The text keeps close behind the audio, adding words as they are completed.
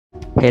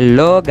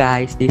Hello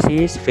guys, this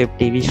is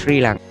 50V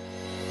Sri Lanka.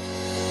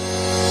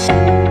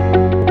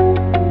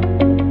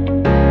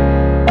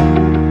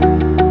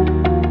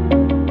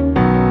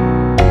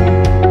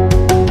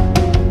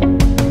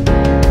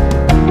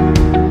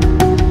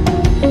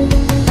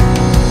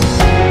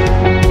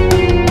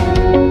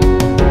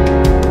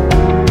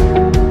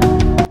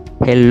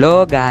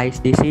 Hello guys,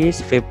 this is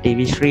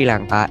 50V Sri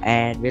Lanka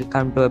and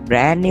welcome to a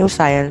brand new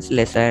science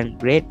lesson,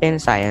 grade 10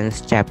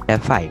 science chapter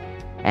 5,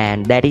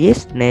 and that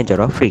is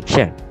nature of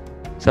friction.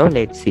 So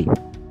let's see.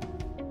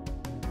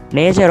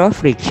 Nature of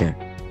friction.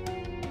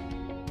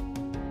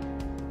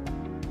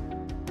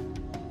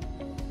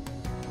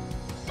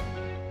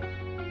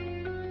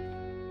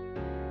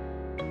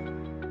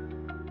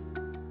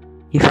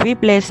 If we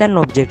place an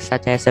object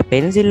such as a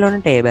pencil on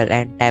a table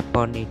and tap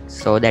on it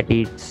so that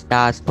it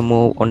starts to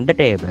move on the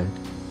table,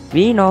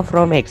 we know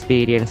from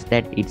experience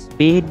that its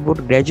speed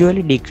would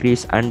gradually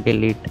decrease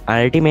until it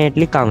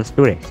ultimately comes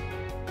to rest.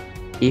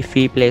 If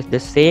we place the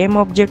same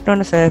object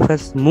on a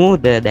surface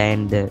smoother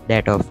than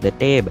that of the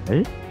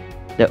table,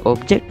 the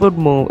object would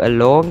move a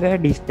longer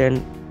distance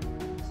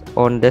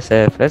on the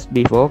surface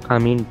before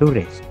coming to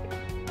rest.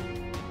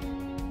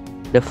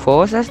 The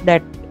forces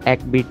that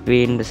act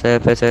between the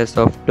surfaces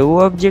of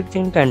two objects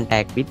in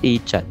contact with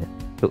each other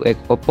to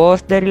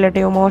oppose the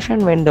relative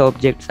motion when the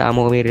objects are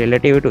moving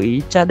relative to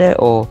each other,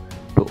 or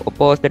to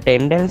oppose the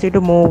tendency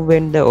to move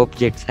when the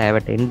objects have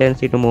a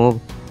tendency to move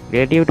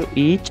relative to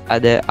each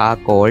other, are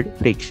called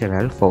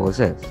frictional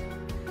forces.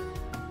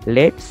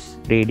 Let's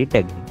read it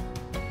again.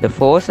 The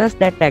forces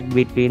that act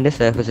between the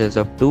surfaces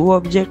of two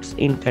objects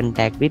in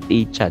contact with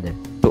each other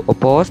to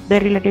oppose the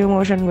relative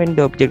motion when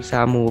the objects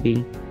are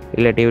moving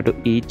relative to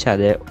each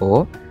other,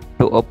 or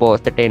to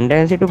oppose the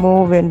tendency to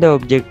move when the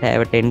objects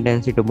have a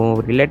tendency to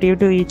move relative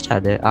to each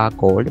other, are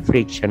called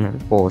frictional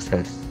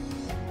forces.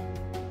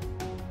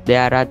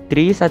 There are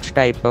three such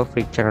types of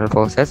frictional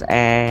forces,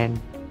 and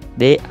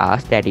they are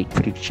static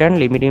friction,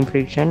 limiting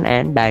friction,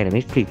 and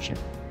dynamic friction.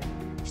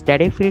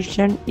 Static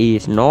friction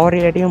is no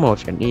relative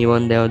motion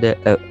even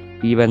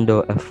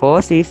though a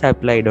force is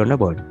applied on a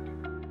body.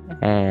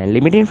 And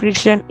limiting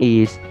friction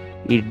is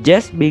it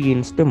just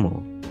begins to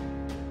move.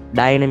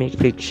 Dynamic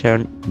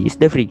friction is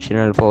the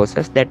frictional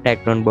forces that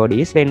act on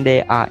bodies when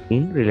they are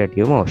in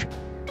relative motion.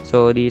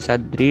 So these are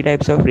three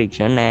types of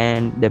friction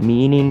and the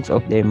meanings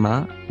of them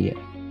are here.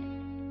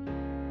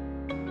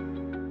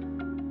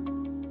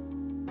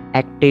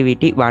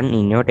 Activity 1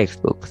 in your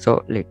textbook.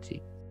 So let's see.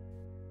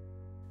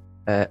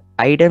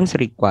 Items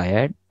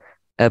required: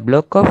 a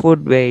block of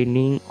wood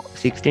weighing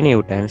 60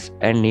 newtons,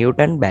 a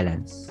Newton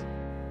balance.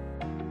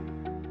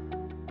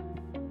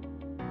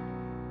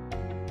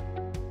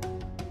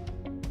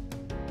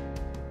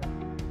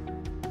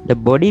 The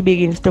body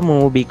begins to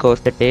move because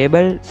the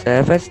table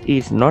surface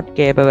is not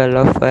capable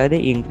of further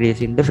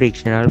increasing the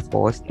frictional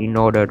force in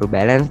order to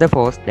balance the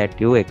force that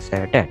you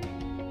exerted.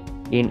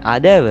 In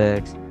other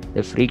words,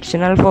 the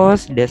frictional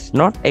force does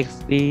not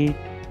exceed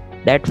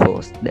that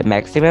force. The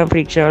maximum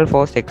frictional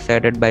force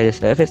exerted by the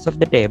surface of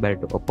the table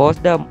to oppose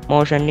the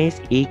motion is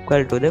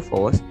equal to the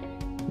force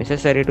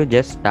necessary to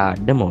just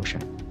start the motion.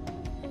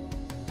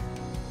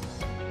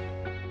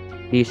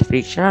 This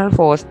frictional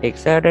force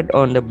exerted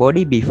on the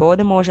body before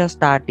the motion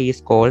start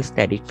is called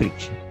static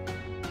friction.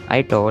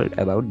 I told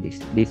about this.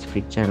 This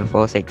frictional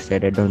force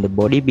exerted on the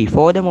body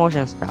before the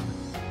motion start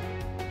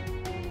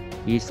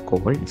is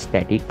called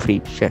static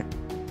friction.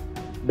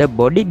 The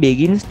body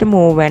begins to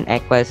move and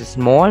acquires a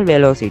small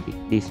velocity.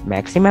 This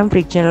maximum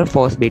frictional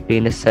force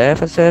between the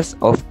surfaces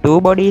of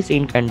two bodies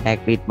in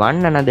contact with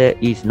one another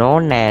is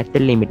known as the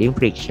limiting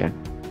friction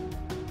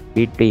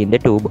between the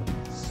two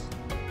bodies.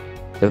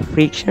 The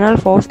frictional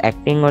force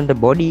acting on the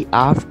body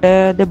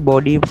after the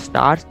body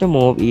starts to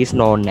move is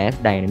known as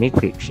dynamic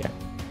friction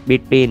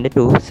between the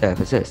two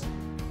surfaces.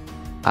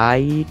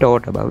 I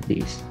talked about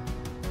this.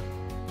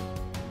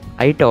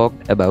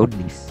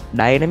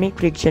 Dynamic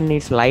friction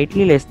is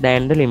slightly less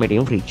than the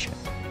limiting friction.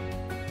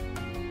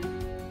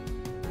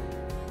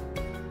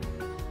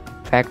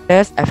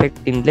 Factors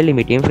affecting the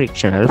limiting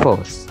frictional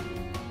force.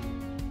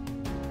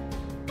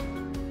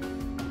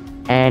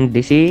 And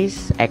this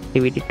is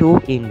activity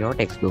 2 in your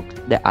textbook.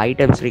 The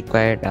items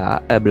required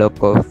are a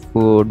block of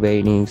wood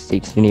weighing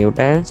 60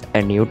 newtons,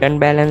 a Newton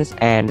balance,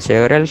 and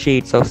several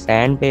sheets of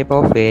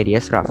sandpaper of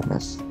various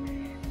roughness.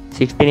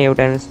 60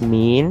 newtons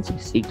means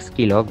 6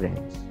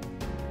 kilograms.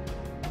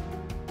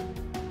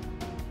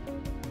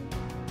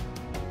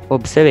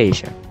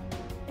 Observation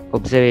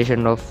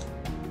of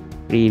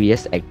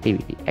previous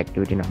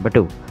activity number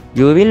 2.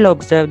 You will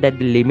observe that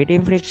the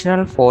limiting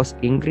frictional force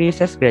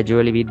increases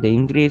gradually with the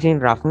increase in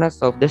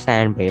roughness of the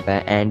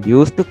sandpaper and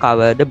used to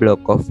cover the block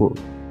of wood.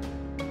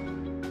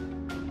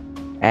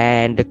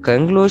 And the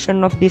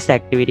conclusion of this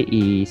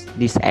activity is,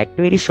 this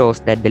activity shows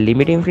that the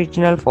limiting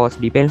frictional force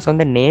depends on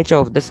the nature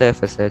of the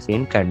surfaces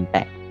in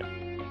contact.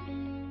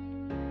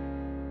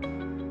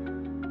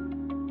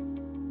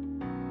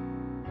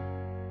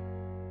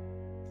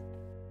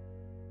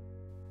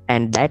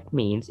 And that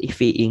means if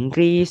we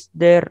increase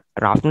the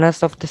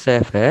roughness of the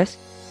surface,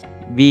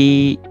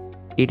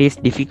 it it is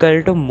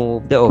difficult to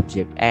move the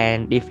object,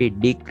 and if we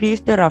decrease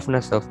the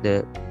roughness of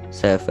the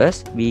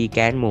surface, we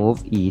can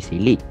move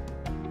easily.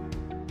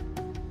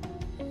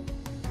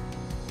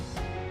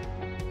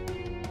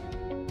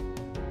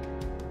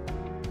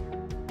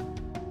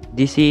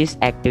 This is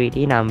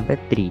activity number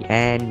 3,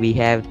 and we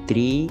have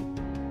 3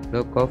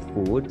 block of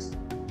foods.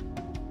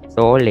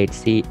 So let's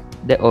see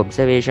the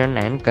observation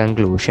and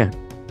conclusion.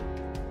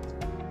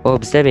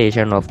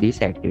 Observation of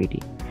this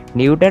activity.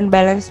 Newton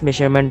balance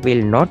measurement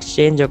will not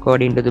change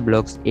according to the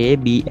blocks A,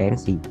 B and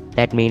C.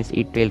 That means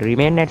it will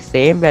remain at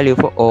same value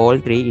for all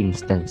 3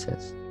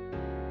 instances.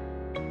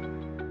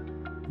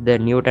 The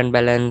Newton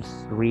balance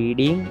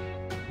reading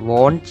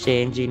won't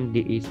change in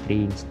these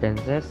 3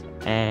 instances,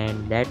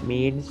 and that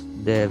means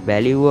the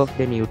value of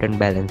the Newton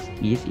balance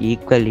is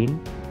equal in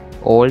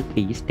all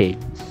 3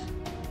 stages.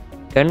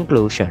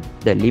 Conclusion.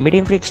 The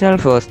limiting frictional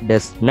force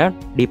does not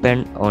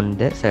depend on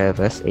the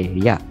surface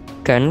area.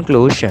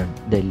 Conclusion.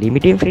 The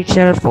limiting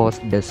frictional force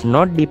does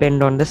not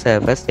depend on the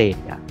surface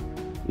area.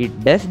 It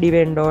does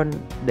depend on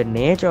the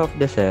nature of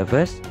the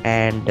surface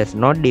and does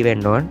not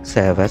depend on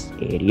surface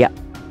area.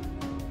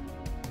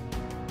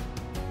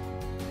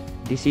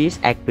 This is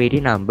activity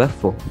number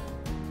 4.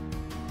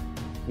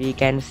 We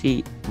can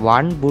see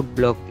 1 wood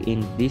block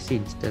in this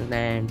instance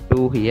and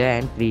 2 here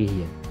and 3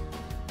 here.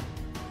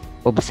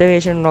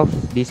 Observation of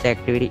this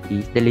activity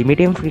is the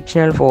limiting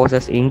frictional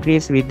forces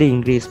increase with the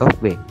increase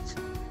of weights.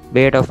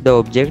 Weight of the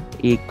object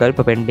equal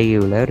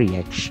perpendicular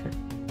reaction.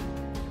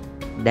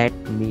 That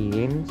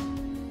means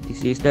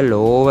this is the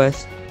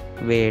lowest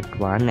weight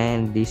one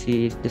and this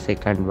is the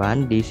second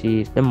one. This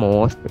is the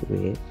most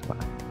weight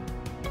one.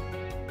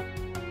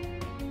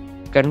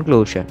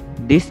 Conclusion.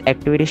 This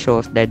activity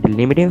shows that the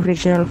limiting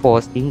frictional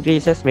force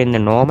increases when the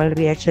normal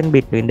reaction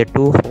between the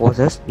 2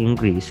 forces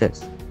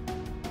increases.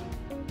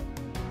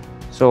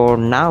 So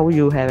now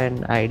you have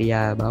an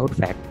idea about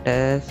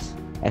factors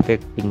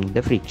affecting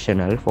the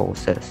frictional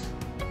forces.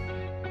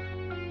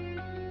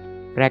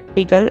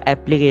 Practical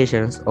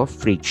applications of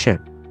friction.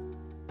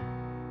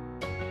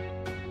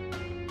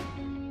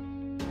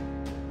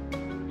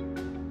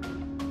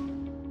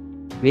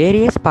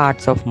 Various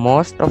parts of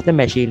most of the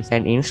machines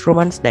and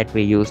instruments that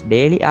we use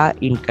daily are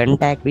in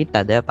contact with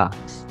other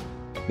parts.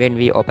 When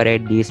we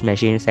operate these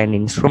machines and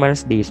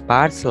instruments, these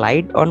parts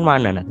slide on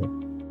one another,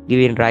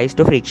 giving rise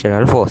to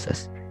frictional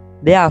forces.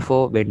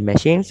 Therefore, when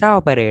machines are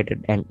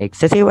operated, an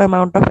excessive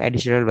amount of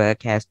additional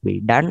work has to be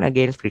done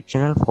against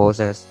frictional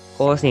forces,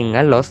 causing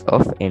a loss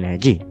of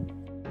energy.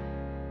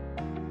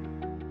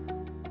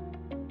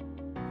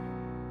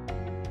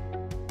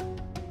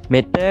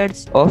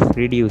 Methods of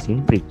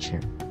reducing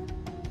friction.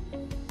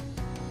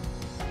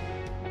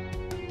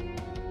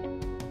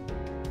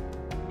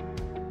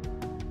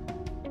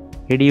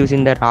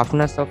 Reducing the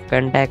roughness of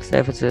contact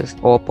surfaces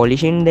or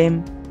polishing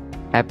them,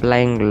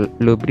 applying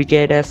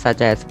lubricators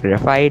such as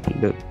graphite,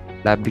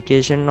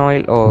 lubrication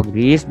oil or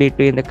grease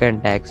between the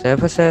contact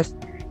surfaces,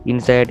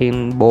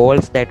 inserting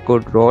balls that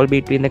could roll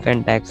between the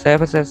contact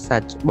surfaces.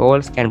 Such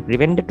balls can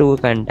prevent the 2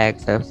 contact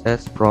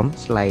surfaces from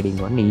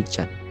sliding on each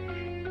other.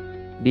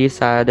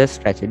 These are the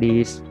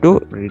strategies to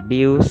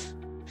reduce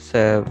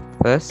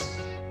surface.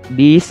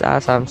 These are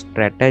some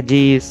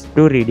strategies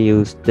to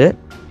reduce the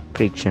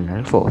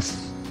frictional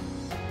force.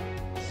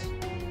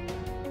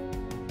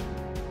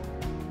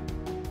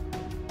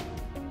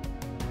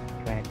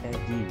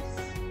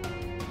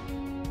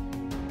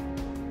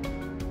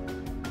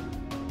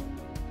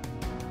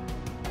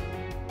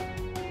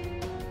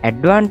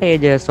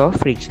 Advantages of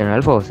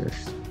frictional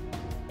forces.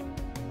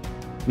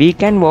 We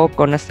can walk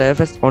on a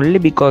surface only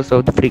because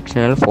of the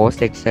frictional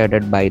force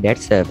exerted by that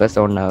surface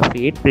on our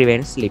feet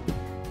prevents slipping.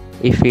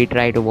 If we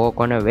try to walk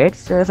on a wet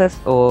surface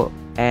or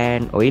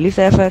an oily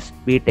surface,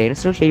 we tend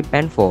to slip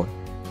and fall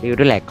due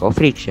to lack of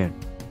friction.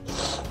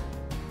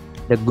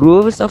 The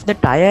grooves of the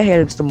tire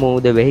helps to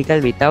move the vehicle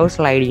without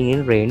sliding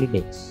in rainy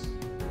days.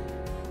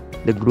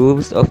 The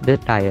grooves of the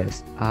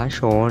tires are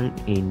shown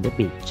in the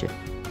picture.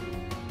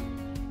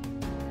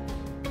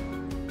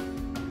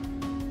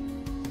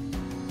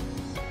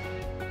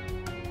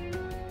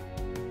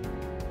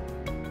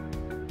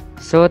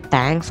 So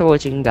thanks for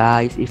watching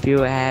guys. If you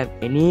have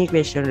any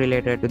question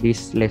related to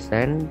this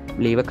lesson,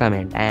 leave a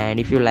comment,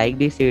 and if you like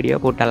this video,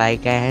 put a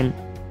like and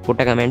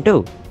put a comment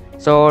too.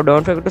 So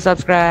don't forget to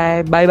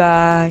subscribe. Bye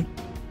bye.